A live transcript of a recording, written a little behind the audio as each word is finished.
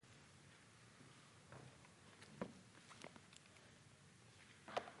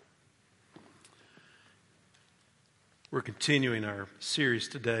We're continuing our series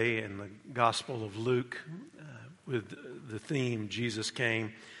today in the Gospel of Luke with the theme, Jesus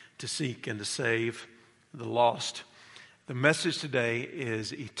came to seek and to save the lost. The message today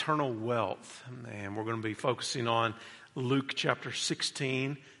is eternal wealth, and we're going to be focusing on Luke chapter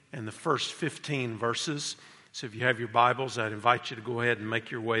 16 and the first 15 verses. So if you have your Bibles, I'd invite you to go ahead and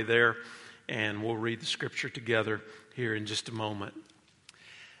make your way there, and we'll read the scripture together here in just a moment.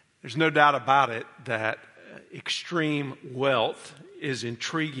 There's no doubt about it that extreme wealth is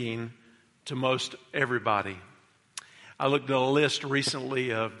intriguing to most everybody. I looked at a list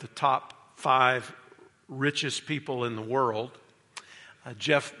recently of the top 5 richest people in the world.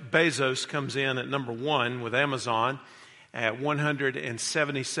 Jeff Bezos comes in at number 1 with Amazon at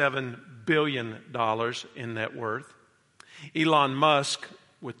 $177 billion in net worth. Elon Musk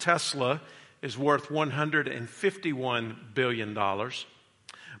with Tesla is worth $151 billion.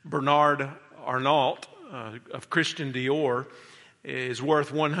 Bernard Arnault of Christian Dior is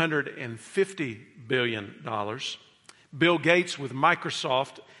worth $150 billion. Bill Gates with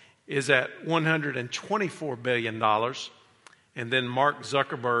Microsoft is at $124 billion. And then Mark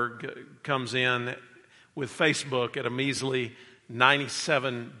Zuckerberg comes in with Facebook at a measly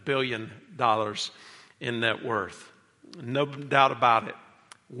 $97 billion in net worth. No doubt about it.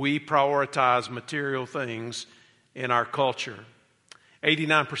 We prioritize material things in our culture.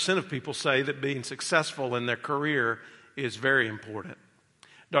 89% of people say that being successful in their career is very important.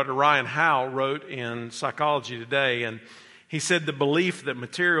 Dr. Ryan Howe wrote in Psychology Today, and he said the belief that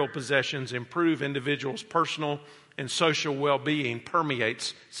material possessions improve individuals' personal and social well-being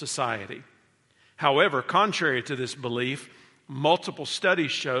permeates society. However, contrary to this belief, multiple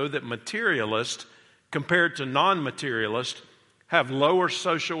studies show that materialists, compared to non-materialists, have lower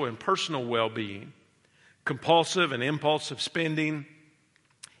social and personal well-being. Compulsive and impulsive spending,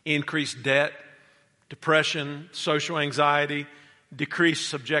 increased debt, depression, social anxiety, decreased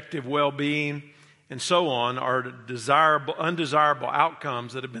subjective well-being, and so on are undesirable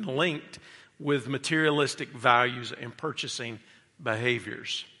outcomes that have been linked with materialistic values and purchasing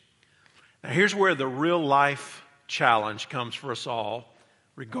behaviors. Now, here's where the real life challenge comes for us all,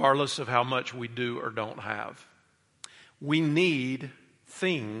 regardless of how much we do or don't have. We need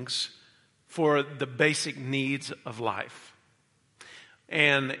things for the basic needs of life.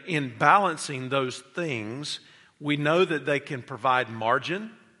 And in balancing those things, we know that they can provide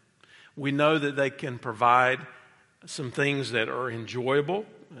margin. We know that they can provide some things that are enjoyable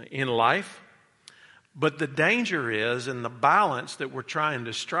in life. But the danger is, and the balance that we're trying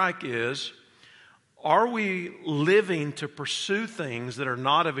to strike is, are we living to pursue things that are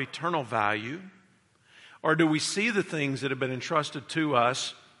not of eternal value? Or do we see the things that have been entrusted to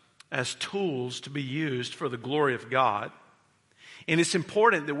us as tools to be used for the glory of God? And it's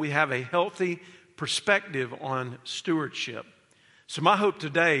important that we have a healthy perspective on stewardship. So my hope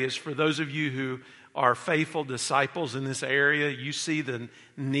today is for those of you who are faithful disciples in this area, you see the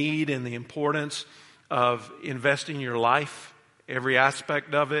need and the importance of investing your life, every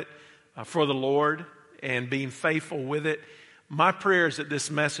aspect of it, for the Lord and being faithful with it. My prayer is that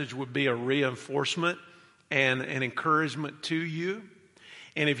this message would be a reinforcement and an encouragement to you.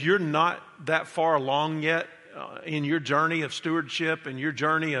 And if you're not that far along yet in your journey of stewardship and your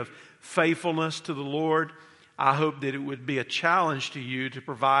journey of faithfulness to the Lord, I hope that it would be a challenge to you to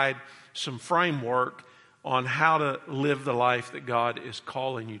provide some framework on how to live the life that God is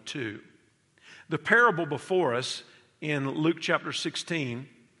calling you to. The parable before us in Luke chapter 16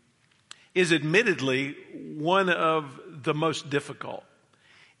 is admittedly one of the most difficult.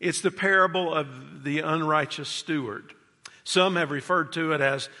 It's the parable of the unrighteous steward. Some have referred to it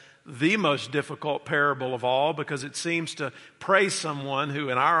as the most difficult parable of all because it seems to praise someone who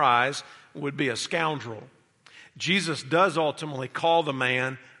in our eyes would be a scoundrel. Jesus does ultimately call the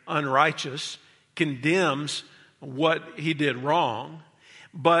man unrighteous, condemns what he did wrong,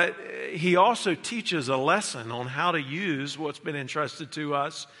 but he also teaches a lesson on how to use what's been entrusted to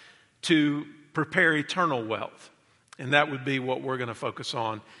us to prepare eternal wealth. And that would be what we're going to focus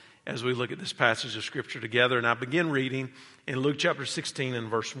on as we look at this passage of Scripture together. And I begin reading in Luke chapter 16 and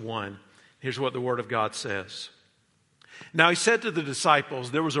verse 1. Here's what the Word of God says. Now he said to the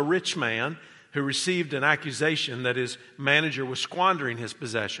disciples, there was a rich man who received an accusation that his manager was squandering his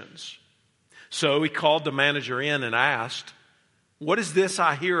possessions. So he called the manager in and asked, what is this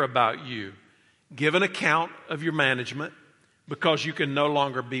I hear about you? Give an account of your management, because you can no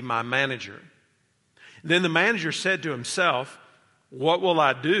longer be my manager. Then the manager said to himself, what will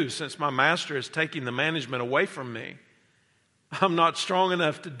I do since my master is taking the management away from me? I'm not strong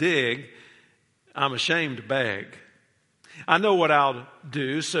enough to dig. I'm ashamed to beg. I know what I'll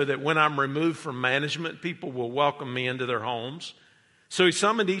do so that when I'm removed from management, people will welcome me into their homes. So he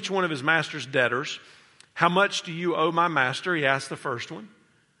summoned each one of his master's debtors. How much do you owe my master? He asked the first one.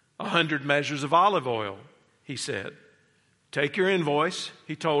 100 measures of olive oil, he said. Take your invoice,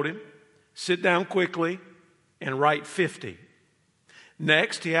 he told him. Sit down quickly and write 50.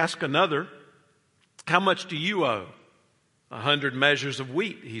 Next, he asked another, how much do you owe? 100 measures of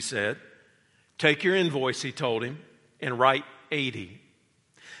wheat, he said. Take your invoice, he told him, and write 80.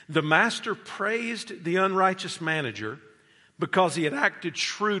 The master praised the unrighteous manager because he had acted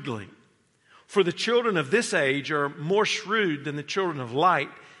shrewdly. For the children of this age are more shrewd than the children of light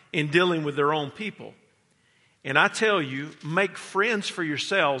in dealing with their own people. And I tell you, make friends for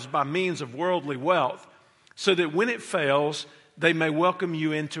yourselves by means of worldly wealth, so that when it fails, they may welcome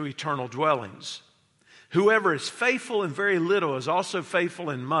you into eternal dwellings. Whoever is faithful in very little is also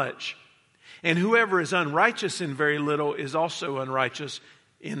faithful in much, and whoever is unrighteous in very little is also unrighteous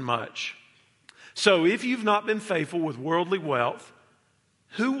in much. So if you've not been faithful with worldly wealth,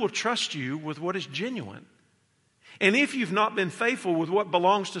 who will trust you with what is genuine? And if you've not been faithful with what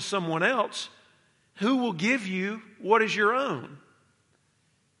belongs to someone else, who will give you what is your own?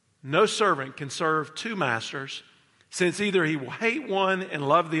 No servant can serve two masters, since either he will hate one and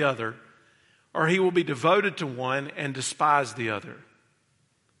love the other, or he will be devoted to one and despise the other.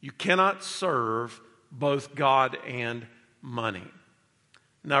 You cannot serve both God and money.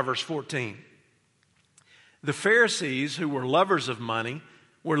 Now verse 14. The Pharisees, who were lovers of money,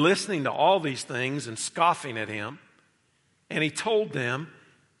 were listening to all these things and scoffing at him. And he told them,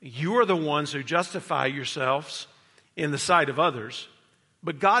 you are the ones who justify yourselves in the sight of others,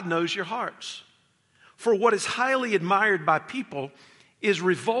 but God knows your hearts. For what is highly admired by people is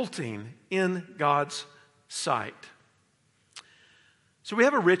revolting in God's sight. So we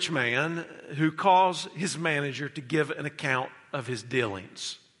have a rich man who calls his manager to give an account of his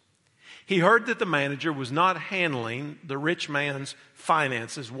dealings. He heard that the manager was not handling the rich man's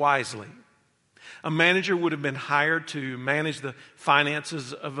finances wisely. A manager would have been hired to manage the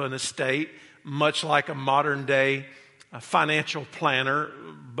finances of an estate, much like a modern day financial planner,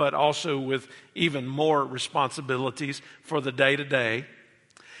 but also with even more responsibilities for the day-to-day.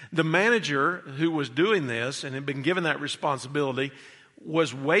 The manager who was doing this and had been given that responsibility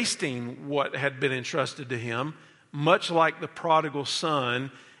was wasting what had been entrusted to him, much like the prodigal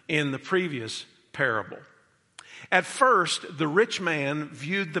son in the previous parable. At first, the rich man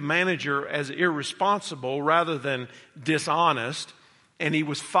viewed the manager as irresponsible rather than dishonest, and he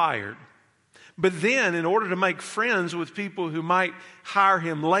was fired. But then, in order to make friends with people who might hire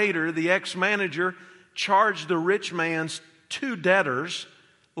him later, the ex-manager charged the rich man's two debtors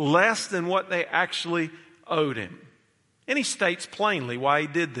less than what they actually owed him. And he states plainly why he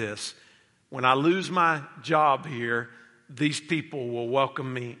did this. When I lose my job here, these people will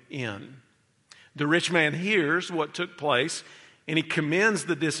welcome me in. The rich man hears what took place, and he commends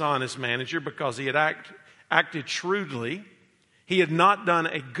the dishonest manager because he had acted shrewdly. He had not done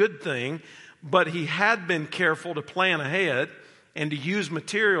a good thing, but he had been careful to plan ahead and to use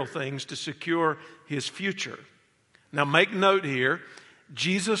material things to secure his future. Now make note here,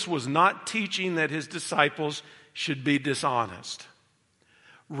 Jesus was not teaching that his disciples should be dishonest.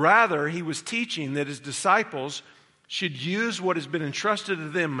 Rather, he was teaching that his disciples should use what has been entrusted to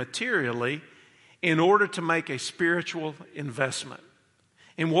them materially in order to make a spiritual investment.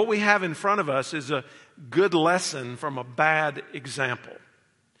 And what we have in front of us is a good lesson from a bad example.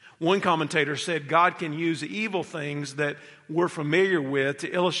 One commentator said God can use evil things that we're familiar with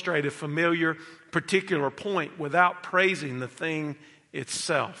to illustrate a familiar particular point without praising the thing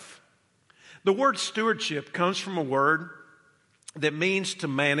itself. The word stewardship comes from a word that means to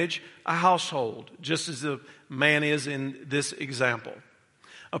manage a household, just as the man is in this example.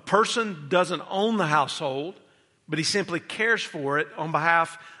 A person doesn't own the household, but he simply cares for it on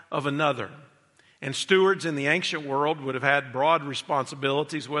behalf of another. And stewards in the ancient world would have had broad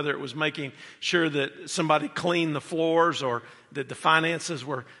responsibilities, whether it was making sure that somebody cleaned the floors or that the finances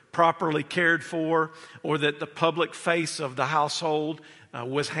were properly cared for or that the public face of the household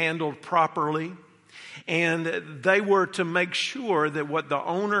was handled properly. And they were to make sure that what the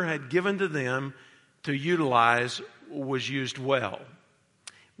owner had given to them to utilize was used well.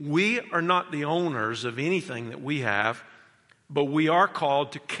 We are not the owners of anything that we have, but we are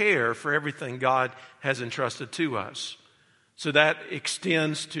called to care for everything God has entrusted to us. So that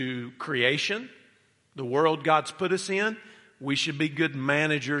extends to creation, the world God's put us in. We should be good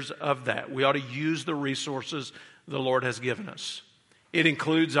managers of that. We ought to use the resources the Lord has given us. It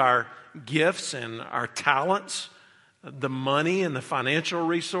includes our gifts and our talents, the money and the financial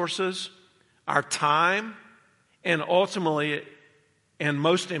resources, our time, And ultimately, and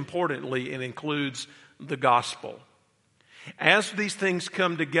most importantly, it includes the gospel. As these things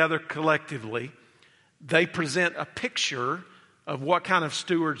come together collectively, they present a picture of what kind of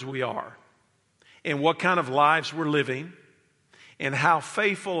stewards we are and what kind of lives we're living and how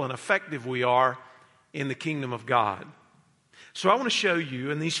faithful and effective we are in the kingdom of God. So I want to show you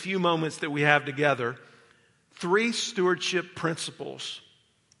in these few moments that we have together 3 stewardship principles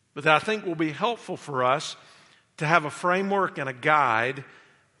that I think will be helpful for us to have a framework and a guide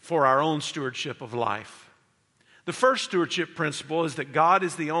for our own stewardship of life. The first stewardship principle is that God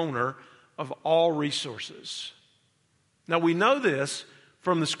is the owner of all resources. Now we know this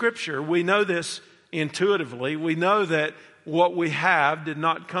from the scripture. We know this intuitively. We know that what we have did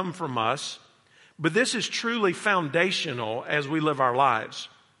not come from us, but this is truly foundational as we live our lives.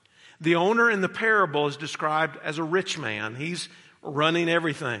 The owner in the parable is described as a rich man. He's running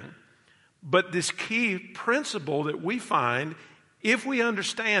everything. But this key principle that we find, if we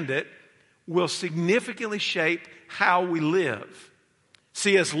understand it, will significantly shape how we live.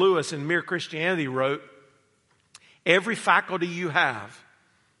 C.S. Lewis in Mere Christianity wrote, "Every faculty you have,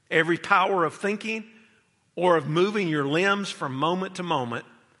 every power of thinking or of moving your limbs from moment to moment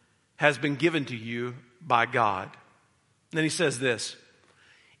has been given to you by God." Then he says this,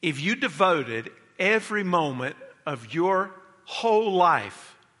 "If you devoted every moment of your whole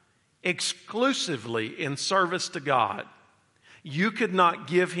life exclusively in service to God, you could not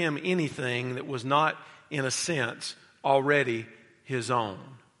give him anything that was not, in a sense, already his own."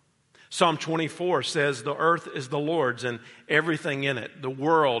 Psalm 24 says, "The earth is the Lord's and everything in it, the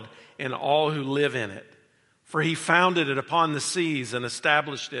world and all who live in it. For he founded it upon the seas and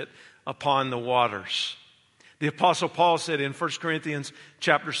established it upon the waters." The Apostle Paul said in 1 Corinthians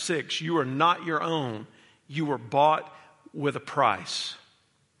chapter 6, "You are not your own. You were bought with a price."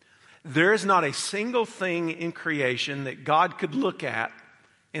 There is not a single thing in creation that God could look at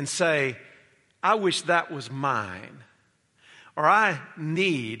and say, "I wish that was mine," or "I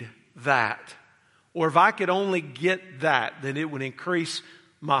need that," or "if I could only get that, then it would increase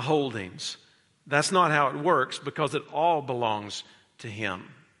my holdings." That's not how it works, because it all belongs to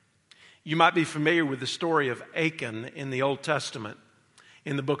him. You might be familiar with the story of Achan in the Old Testament,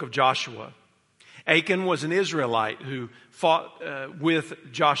 in the book of Joshua. Achan was an Israelite who fought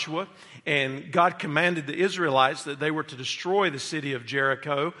with Joshua, and God commanded the Israelites that they were to destroy the city of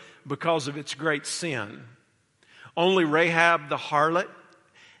Jericho because of its great sin. Only Rahab the harlot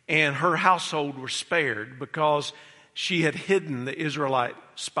and her household were spared because she had hidden the Israelite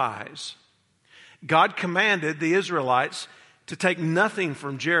spies. God commanded the Israelites to take nothing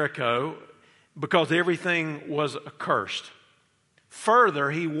from Jericho because everything was accursed.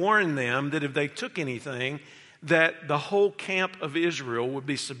 Further, he warned them that if they took anything, that the whole camp of Israel would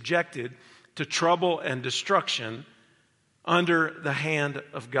be subjected to trouble and destruction under the hand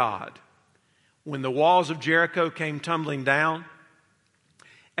of God. When the walls of Jericho came tumbling down,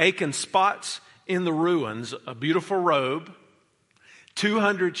 Achan spots in the ruins a beautiful robe,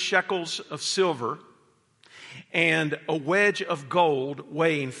 200 shekels of silver, and a wedge of gold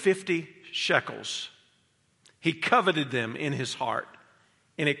weighing 50 shekels. He coveted them in his heart,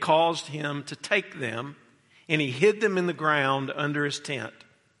 and it caused him to take them, and he hid them in the ground under his tent.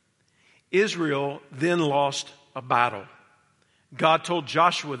 Israel then lost a battle. God told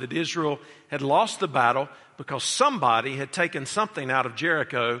Joshua that Israel had lost the battle because somebody had taken something out of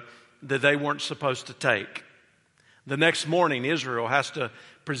Jericho that they weren't supposed to take. The next morning, Israel has to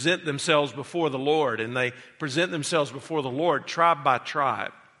present themselves before the Lord, and they present themselves before the Lord tribe by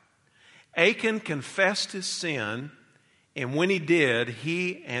tribe. Achan confessed his sin, and when he did,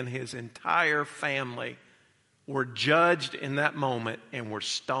 he and his entire family were judged in that moment and were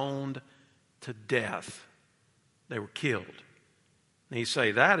stoned to death. They were killed. And you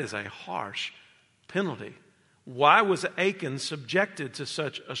say, that is a harsh penalty. Why was Achan subjected to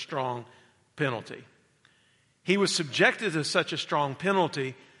such a strong penalty? He was subjected to such a strong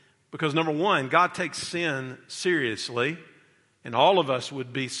penalty because, number one, God takes sin seriously, and all of us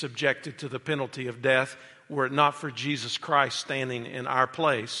would be subjected to the penalty of death were it not for Jesus Christ standing in our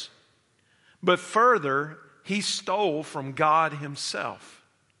place. But further, he stole from God himself.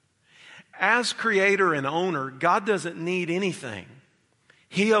 As creator and owner, God doesn't need anything.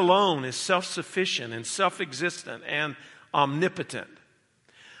 He alone is self-sufficient and self-existent and omnipotent.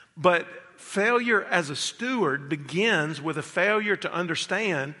 But failure as a steward begins with a failure to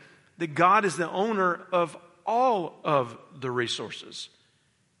understand that God is the owner of all of the resources.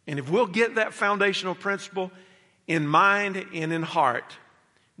 And if we'll get that foundational principle in mind and in heart,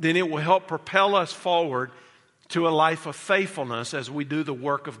 then it will help propel us forward to a life of faithfulness as we do the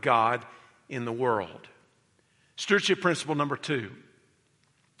work of God in the world. Stewardship principle number 2.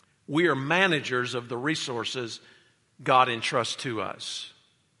 We are managers of the resources God entrusts to us.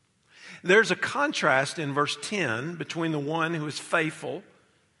 There's a contrast in verse 10 between the one who is faithful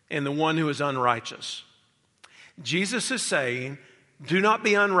and the one who is unrighteous. Jesus is saying, do not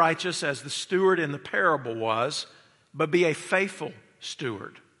be unrighteous as the steward in the parable was, but be a faithful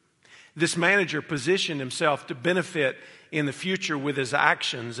steward. This manager positioned himself to benefit in the future with his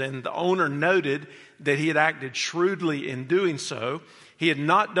actions, and the owner noted that he had acted shrewdly in doing so. He had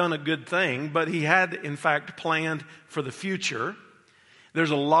not done a good thing, but he had, in fact, planned for the future.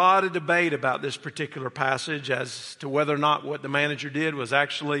 There's a lot of debate about this particular passage as to whether or not what the manager did was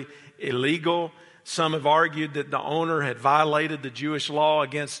actually illegal. Some have argued that the owner had violated the Jewish law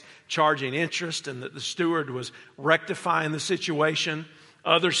against charging interest and that the steward was rectifying the situation.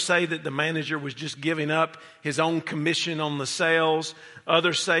 Others say that the manager was just giving up his own commission on the sales.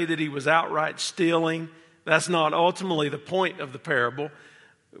 Others say that he was outright stealing. That's not ultimately the point of the parable,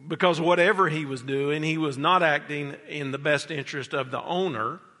 because whatever he was doing, he was not acting in the best interest of the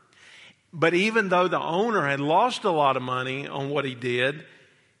owner. But even though the owner had lost a lot of money on what he did,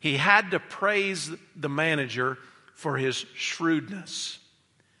 he had to praise the manager for his shrewdness.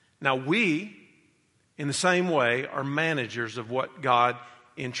 Now we, in the same way, are managers of what God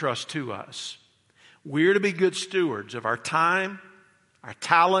entrusts to us. We're to be good stewards of our time, our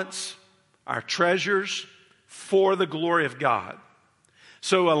talents, our treasures for the glory of God.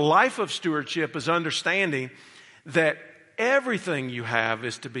 So a life of stewardship is understanding that everything you have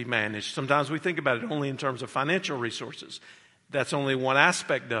is to be managed. Sometimes we think about it only in terms of financial resources. That's only one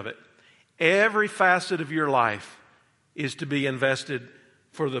aspect of it. Every facet of your life is to be invested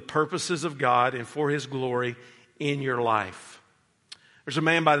for the purposes of God and for His glory in your life. There's a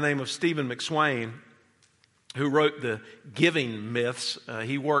man by the name of Stephen McSwain who wrote the Giving Myths.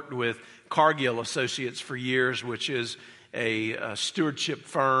 He worked with Cargill Associates for years, which is a stewardship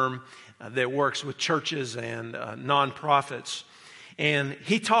firm that works with churches and nonprofits. And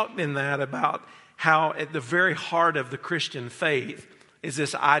he talked in that about how at the very heart of the Christian faith is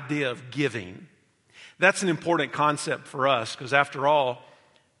this idea of giving. That's an important concept for us because after all,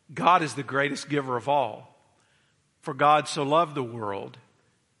 God is the greatest giver of all. For God so loved the world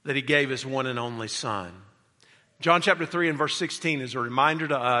that He gave His one and only Son. John chapter 3 and verse 16 is a reminder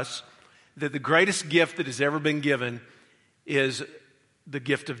to us that the greatest gift that has ever been given is the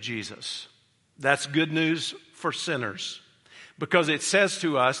gift of Jesus. That's good news for sinners because it says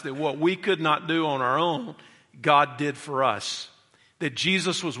to us that what we could not do on our own, God did for us. That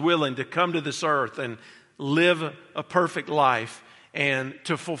Jesus was willing to come to this earth and live a perfect life and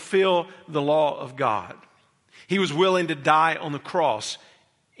to fulfill the law of God. He was willing to die on the cross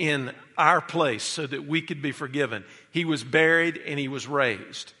in our place so that we could be forgiven. He was buried and He was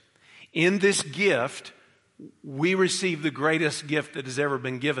raised. In this gift, we receive the greatest gift that has ever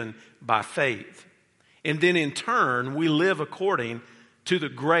been given by faith. And then in turn, we live according to the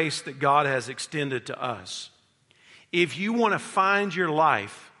grace that God has extended to us. If you want to find your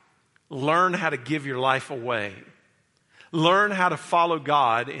life, learn how to give your life away. Learn how to follow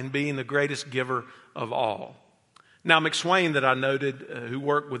God in being the greatest giver of all. Now, McSwain, that I noted, who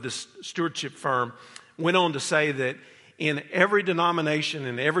worked with this stewardship firm, went on to say that in every denomination,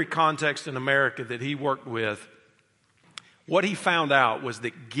 in every context in America that he worked with, what he found out was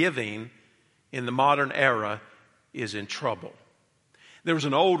that giving in the modern era is in trouble. There was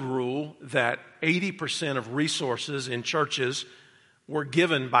an old rule that 80% of resources in churches were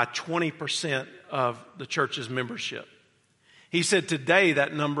given by 20% of the church's membership. He said today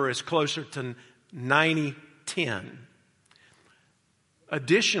that number is closer to 90-10.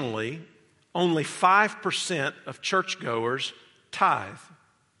 Additionally, only 5% of churchgoers tithe.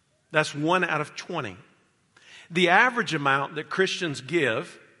 That's 1 out of 20. The average amount that Christians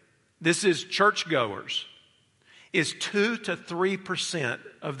give, this is churchgoers, is 2 to 3%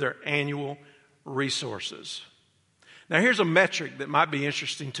 of their annual resources. Now here's a metric that might be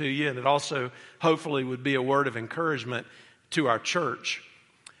interesting to you, and it also hopefully would be a word of encouragement to our church.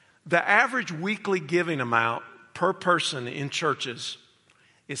 The average weekly giving amount per person in churches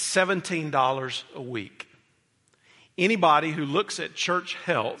is $17 a week. Anybody who looks at church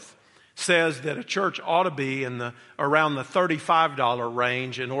health says that a church ought to be in around the $35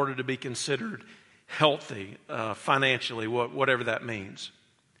 range in order to be considered healthy financially, whatever that means.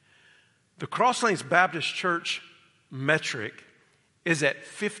 The Crosslanes Baptist Church metric is at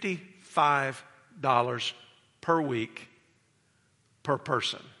 $55 per week per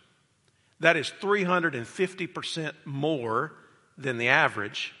person. That is 350% more than the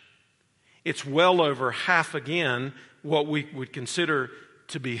average. It's well over half again what we would consider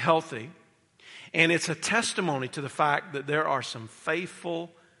to be healthy. And it's a testimony to the fact that there are some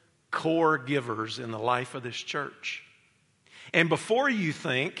faithful core givers in the life of this church. And before you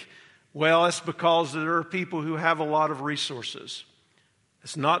think, well, it's because there are people who have a lot of resources.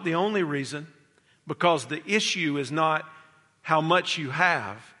 It's not the only reason, because the issue is not how much you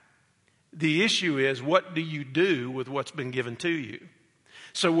have. The issue is, what do you do with what's been given to you?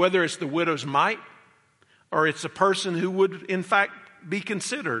 So whether it's the widow's mite, or it's a person who would in fact be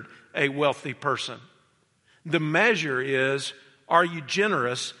considered a wealthy person, the measure is, are you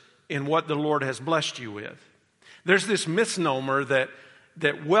generous in what the Lord has blessed you with? There's this misnomer that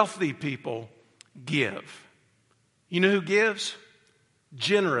wealthy people give. You know who gives?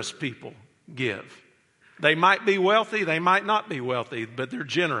 Generous people give. They might be wealthy, they might not be wealthy, but they're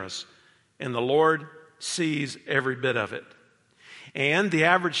generous. And the Lord sees every bit of it. And the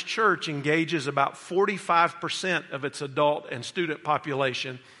average church engages about 45% of its adult and student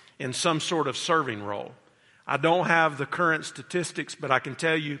population in some sort of serving role. I don't have the current statistics, but I can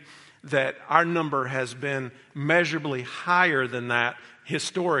tell you that our number has been measurably higher than that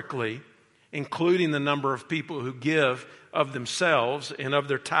historically, including the number of people who give of themselves and of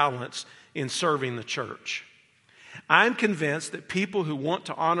their talents in serving the church. I'm convinced that people who want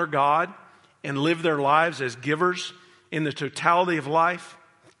to honor God and live their lives as givers in the totality of life,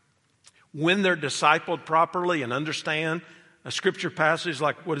 when they're discipled properly and understand a scripture passage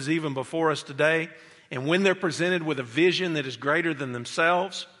like what is even before us today, and when they're presented with a vision that is greater than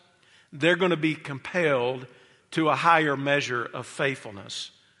themselves, they're going to be compelled to a higher measure of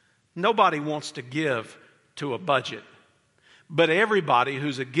faithfulness. Nobody wants to give to a budget, but everybody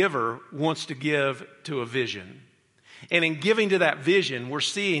who's a giver wants to give to a vision. And in giving to that vision, we're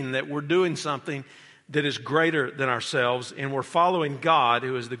seeing that we're doing something that is greater than ourselves, and we're following God,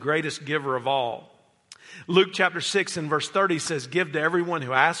 who is the greatest giver of all. Luke chapter 6 and verse 30 says, "Give to everyone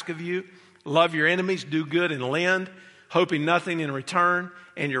who asks of you, love your enemies, do good and lend, hoping nothing in return,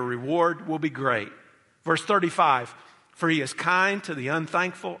 and your reward will be great." Verse 35, "For he is kind to the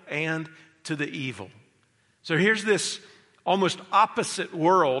unthankful and to the evil." So here's this almost opposite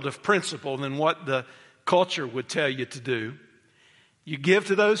world of principle than what the culture would tell you to do. You give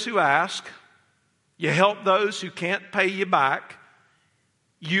to those who ask. You help those who can't pay you back.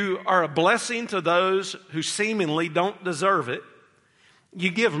 You are a blessing to those who seemingly don't deserve it. You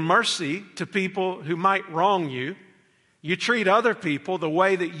give mercy to people who might wrong you. You treat other people the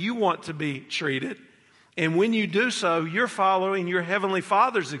way that you want to be treated. And when you do so, you're following your Heavenly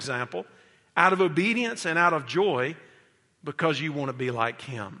Father's example out of obedience and out of joy because you want to be like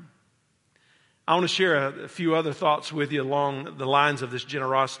Him. I want to share a few other thoughts with you along the lines of this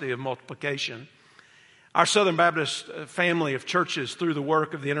generosity of multiplication. Our Southern Baptist family of churches, through the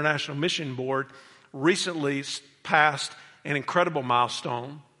work of the International Mission Board, recently passed an incredible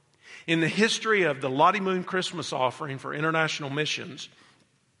milestone. In the history of the Lottie Moon Christmas offering for international missions,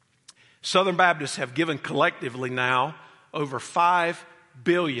 Southern Baptists have given collectively now over $5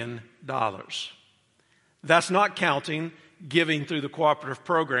 billion. That's not counting giving through the cooperative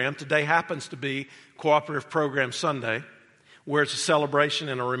program. Today happens to be Cooperative Program Sunday, where it's a celebration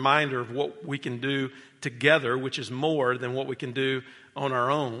and a reminder of what we can do together, which is more than what we can do on our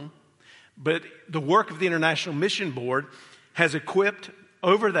own. But the work of the International Mission Board has equipped,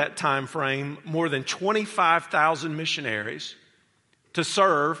 over that time frame, more than 25,000 missionaries to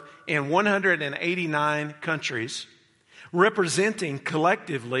serve in 189 countries, representing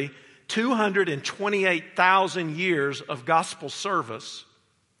collectively 228,000 years of gospel service.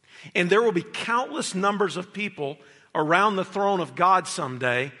 And there will be countless numbers of people around the throne of God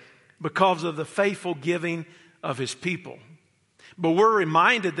someday because of the faithful giving of His people. But we're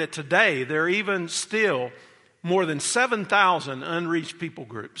reminded that today there are even still more than 7,000 unreached people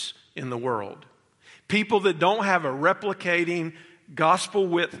groups in the world. People that don't have a replicating gospel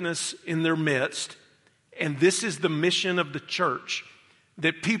witness in their midst. And this is the mission of the church,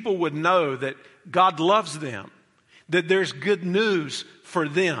 that people would know that God loves them, that there's good news for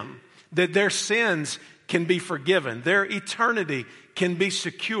them, that their sins can be forgiven, their eternity can be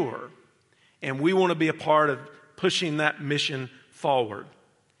secure. And we want to be a part of pushing that mission forward.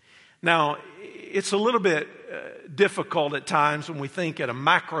 Now, it's a little bit difficult at times when we think at a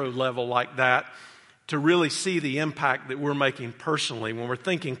macro level like that to really see the impact that we're making personally. When we're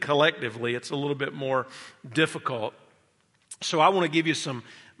thinking collectively, it's a little bit more difficult. So I want to give you some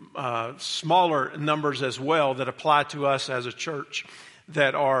smaller numbers as well that apply to us as a church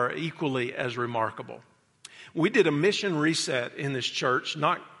that are equally as remarkable. We did a mission reset in this church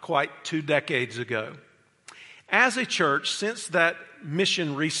not quite 2 decades ago. As a church, since that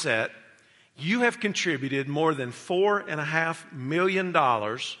mission reset, you have contributed more than $4.5 million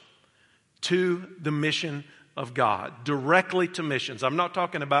to the mission of God, directly to missions. I'm not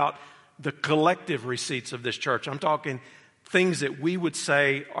talking about the collective receipts of this church. I'm talking things that we would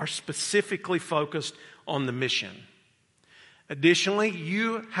say are specifically focused on the mission. Additionally,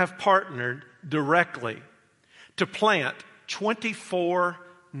 you have partnered directly to plant 24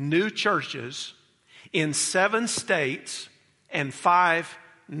 new churches in 7 states and 5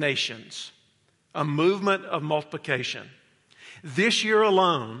 nations, a movement of multiplication. This year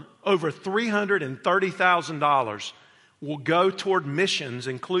alone, over $330,000 will go toward missions,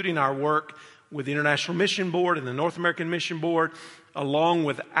 including our work with the International Mission Board and the North American Mission Board, along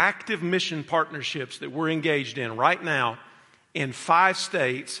with active mission partnerships that we're engaged in right now in 5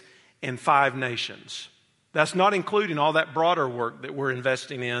 states and 5 nations. That's not including all that broader work that we're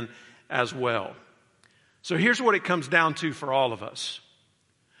investing in as well. So here's what it comes down to for all of us.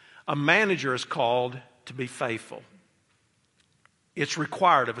 A manager is called to be faithful. It's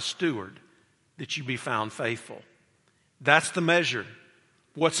required of a steward that you be found faithful. That's the measure.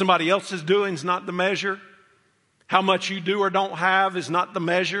 What somebody else is doing is not the measure. How much you do or don't have is not the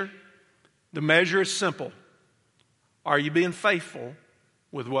measure. The measure is simple. Are you being faithful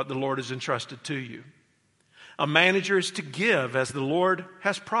with what the Lord has entrusted to you? A manager is to give as the Lord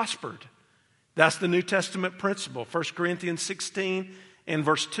has prospered. That's the New Testament principle. 1 Corinthians 16 and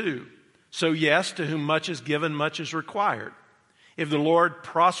verse 2. So yes, to whom much is given, much is required. If the Lord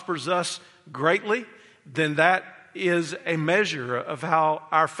prospers us greatly, then that is a measure of how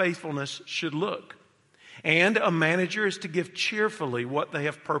our faithfulness should look. And a manager is to give cheerfully what they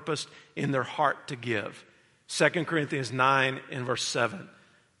have purposed in their heart to give. 2 Corinthians 9 and verse 7.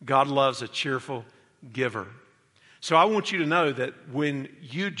 God loves a cheerful giver. So I want you to know that when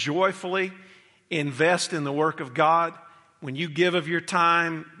you joyfully invest in the work of God, when you give of your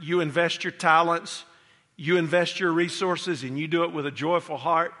time, you invest your talents, you invest your resources, and you do it with a joyful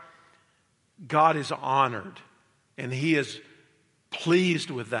heart, God is honored, and He is pleased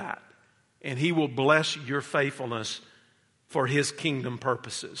with that, and He will bless your faithfulness for His kingdom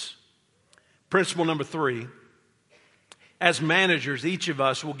purposes. Principle number 3, as managers, each of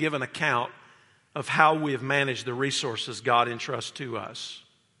us will give an account of how we have managed the resources God entrusts to us.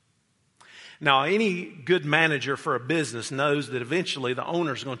 Now, any good manager for a business knows that eventually the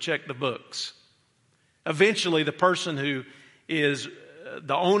owner is going to check the books. Eventually, the person who is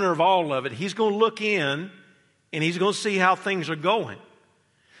the owner of all of it, he's going to look in and he's going to see how things are going.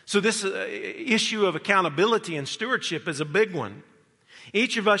 So this issue of accountability and stewardship is a big one.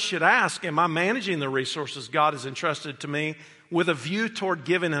 Each of us should ask, am I managing the resources God has entrusted to me with a view toward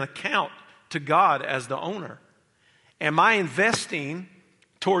giving an account to God as the owner? Am I investing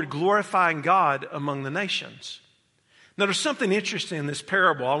toward glorifying God among the nations? Now, there's something interesting in this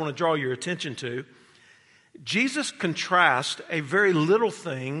parable I want to draw your attention to. Jesus contrasts a very little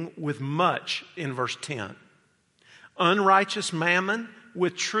thing with much in verse 10. Unrighteous mammon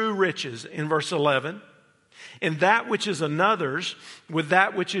with true riches in verse 11. And that which is another's with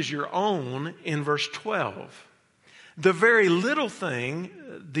that which is your own in verse 12. The very little thing,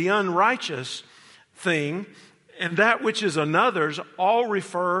 the unrighteous thing, and that which is another's all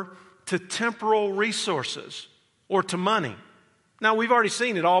refer to temporal resources or to money. Now, we've already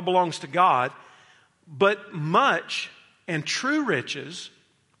seen it all belongs to God, but much and true riches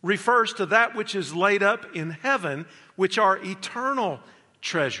refers to that which is laid up in heaven, which are eternal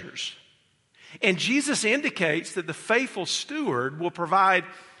treasures. And Jesus indicates that the faithful steward will provide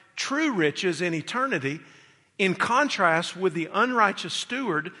true riches in eternity, in contrast with the unrighteous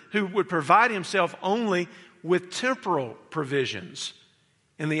steward who would provide himself only with temporal provisions.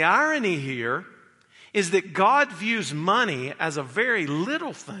 And the irony here is that God views money as a very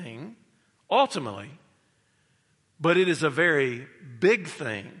little thing, ultimately, but it is a very big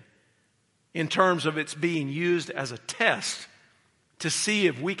thing in terms of its being used as a test to see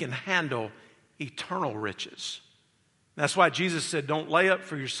if we can handle eternal riches. That's why Jesus said, don't lay up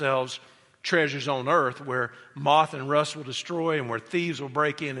for yourselves treasures on earth where moth and rust will destroy and where thieves will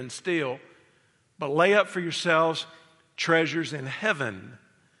break in and steal, but lay up for yourselves treasures in heaven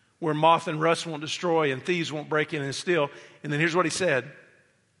where moth and rust won't destroy and thieves won't break in and steal. And then here's what he said,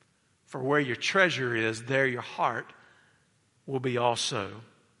 for where your treasure is, there your heart will be also.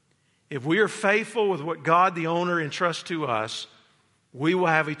 If we are faithful with what God the owner entrusts to us, we will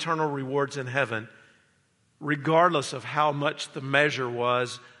have eternal rewards in heaven, regardless of how much the measure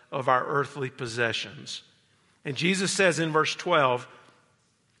was of our earthly possessions. And Jesus says in verse 12,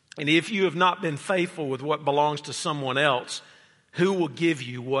 and if you have not been faithful with what belongs to someone else, who will give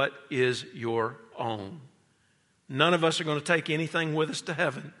you what is your own? None of us are going to take anything with us to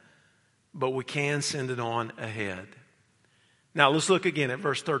heaven, but we can send it on ahead. Now let's look again at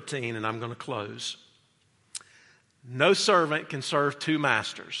verse 13, and I'm going to close. No servant can serve two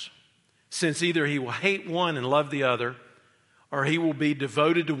masters, since either he will hate one and love the other, or he will be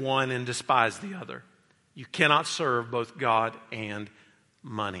devoted to one and despise the other. You cannot serve both God and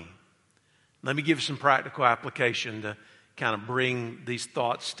money. Let me give you some practical application to kind of bring these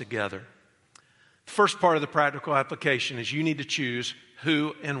thoughts together. The first part of the practical application is you need to choose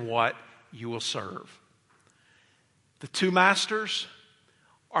who and what you will serve. The two masters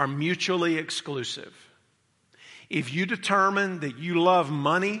are mutually exclusive. If you determine that you love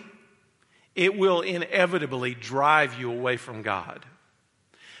money, it will inevitably drive you away from God.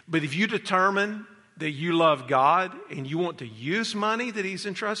 But if you determine that you love God and you want to use money that He's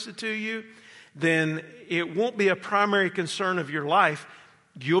entrusted to you, then it won't be a primary concern of your life.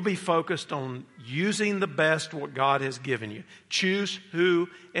 You'll be focused on using the best what God has given you. Choose who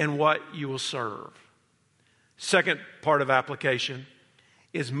and what you will serve. Second part of application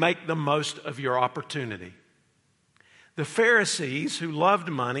is make the most of your opportunity. The Pharisees, who loved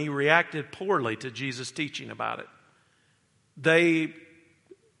money, reacted poorly to Jesus' teaching about it. They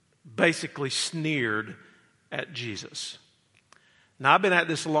basically sneered at Jesus. Now, I've been at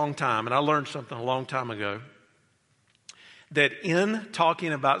this a long time, and I learned something a long time ago, that in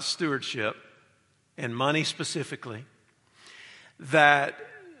talking about stewardship, and money specifically, that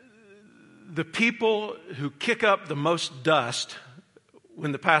the people who kick up the most dust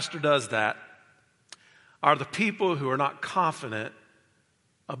when the pastor does that are the people who are not confident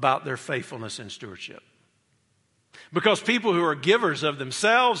about their faithfulness in stewardship. Because people who are givers of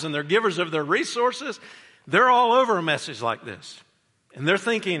themselves and they're givers of their resources, they're all over a message like this. And they're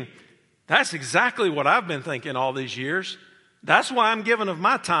thinking, that's exactly what I've been thinking all these years. That's why I'm giving of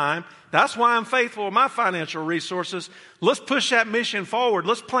my time. That's why I'm faithful with my financial resources. Let's push that mission forward.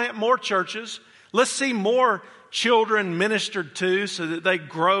 Let's plant more churches. Let's see more children ministered to so that they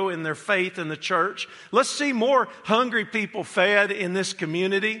grow in their faith in the church. Let's see more hungry people fed in this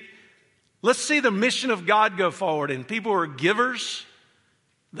community. Let's see the mission of God go forward. And people who are givers,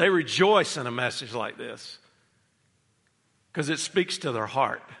 they rejoice in a message like this because it speaks to their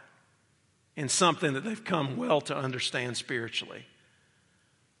heart in something that they've come well to understand spiritually.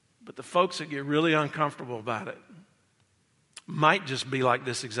 But the folks that get really uncomfortable about it might just be like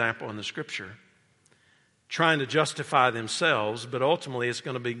this example in the scripture, trying to justify themselves, but ultimately it's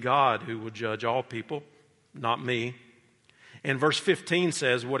going to be God who will judge all people, not me. And verse 15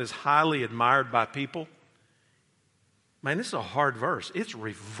 says, what is highly admired by people. Man, this is a hard verse. It's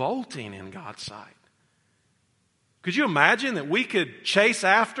revolting in God's sight. Could you imagine that we could chase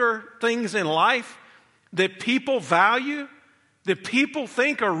after things in life that people value, that people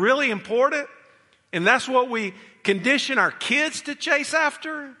think are really important, and that's what we condition our kids to chase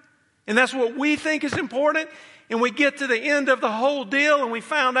after, and that's what we think is important, and we get to the end of the whole deal and we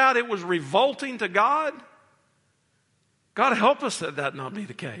found out it was revolting to God? God help us that not be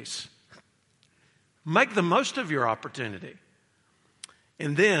the case. Make the most of your opportunity.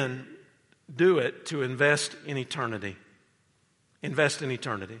 And then do it to invest in eternity. Invest in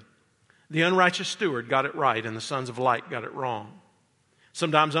eternity. The unrighteous steward got it right and the sons of light got it wrong.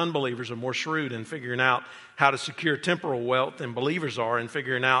 Sometimes unbelievers are more shrewd in figuring out how to secure temporal wealth than believers are in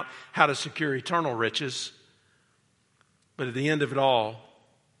figuring out how to secure eternal riches. But at the end of it all,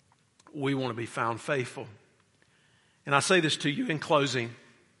 we want to be found faithful. And I say this to you in closing.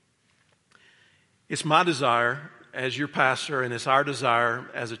 It's my desire as your pastor, and it's our desire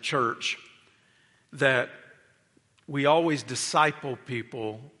as a church, that we always disciple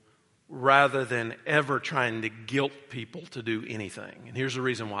people rather than ever trying to guilt people to do anything. And here's the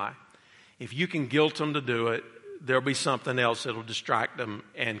reason why. If you can guilt them to do it, there'll be something else that'll distract them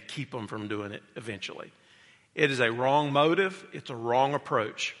and keep them from doing it eventually. It is a wrong motive. It's a wrong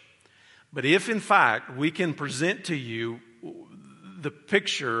approach. But if, in fact, we can present to you the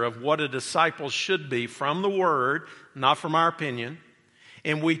picture of what a disciple should be from the Word, not from our opinion,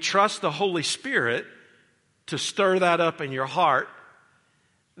 and we trust the Holy Spirit to stir that up in your heart,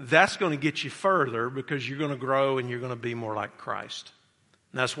 that's going to get you further because you're going to grow and you're going to be more like Christ.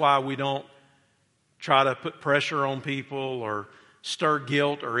 And that's why we don't try to put pressure on people or stir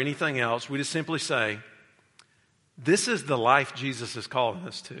guilt or anything else. We just simply say, this is the life Jesus is calling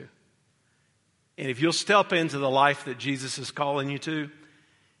us to. And if you'll step into the life that Jesus is calling you to,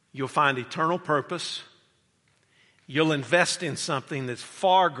 you'll find eternal purpose. You'll invest in something that's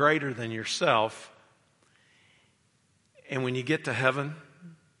far greater than yourself. And when you get to heaven,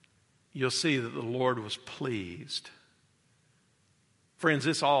 you'll see that the Lord was pleased. Friends,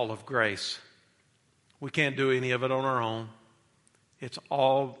 it's all of grace. We can't do any of it on our own. It's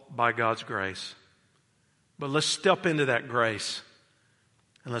all by God's grace. But let's step into that grace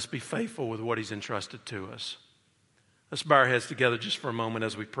and let's be faithful with what He's entrusted to us. Let's bow our heads together just for a moment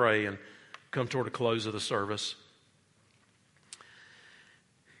as we pray and come toward a close of the service.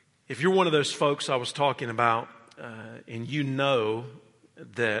 If you're one of those folks I was talking about, and you know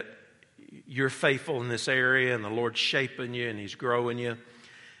that you're faithful in this area and the Lord's shaping you and He's growing you,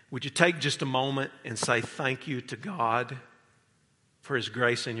 would you take just a moment and say thank you to God for His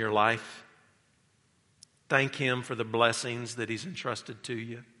grace in your life? Thank Him for the blessings that He's entrusted to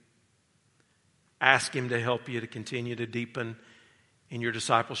you. Ask Him to help you to continue to deepen in your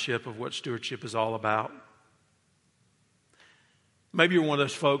discipleship of what stewardship is all about. Maybe you're one of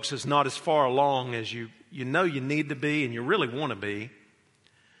those folks that's not as far along as you know you need to be and you really want to be.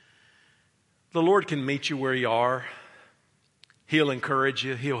 The Lord can meet you where you are. He'll encourage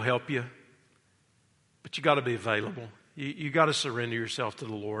you. He'll help you. But you got to be available. You got to surrender yourself to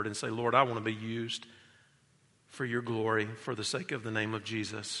the Lord and say, Lord, I want to be used for your glory, for the sake of the name of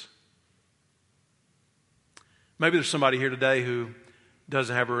Jesus. Maybe there's somebody here today who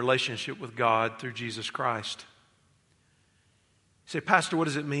doesn't have a relationship with God through Jesus Christ. You say, Pastor, what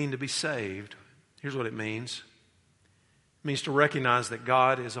does it mean to be saved? Here's what it means. It means to recognize that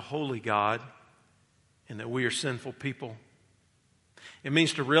God is a holy God and that we are sinful people. It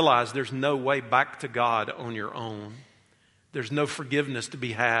means to realize there's no way back to God on your own. There's no forgiveness to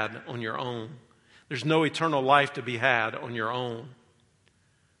be had on your own. There's no eternal life to be had on your own.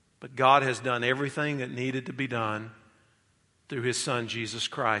 But God has done everything that needed to be done through His Son, Jesus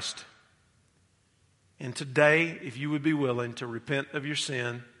Christ. And today, if you would be willing to repent of your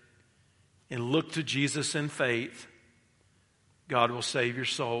sin and look to Jesus in faith, God will save your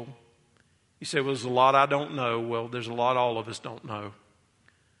soul. You say, well, there's a lot I don't know. Well, there's a lot all of us don't know.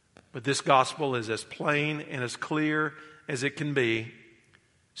 But this gospel is as plain and as clear as it can be.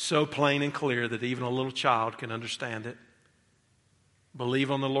 So plain and clear that even a little child can understand it.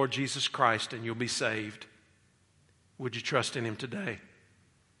 Believe on the Lord Jesus Christ and you'll be saved. Would you trust in Him today?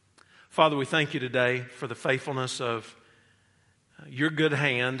 Father, we thank you today for the faithfulness of your good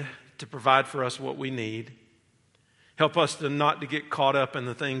hand to provide for us what we need. Help us not to get caught up in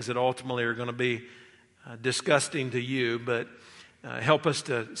the things that ultimately are going to be disgusting to you, but help us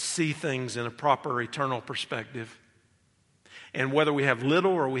to see things in a proper eternal perspective. And whether we have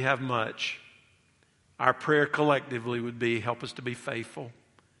little or we have much, our prayer collectively would be, help us to be faithful.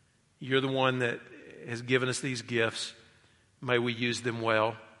 You're the one that has given us these gifts. May we use them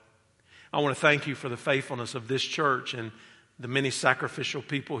well. I want to thank you for the faithfulness of this church and the many sacrificial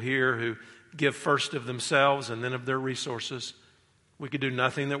people here who give first of themselves and then of their resources. We could do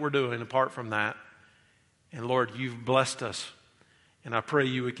nothing that we're doing apart from that. And Lord, you've blessed us. And I pray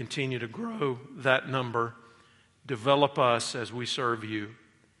you would continue to grow that number. Develop us as we serve you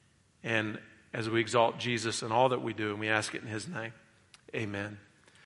and as we exalt Jesus in all that we do. And we ask it in His name. Amen.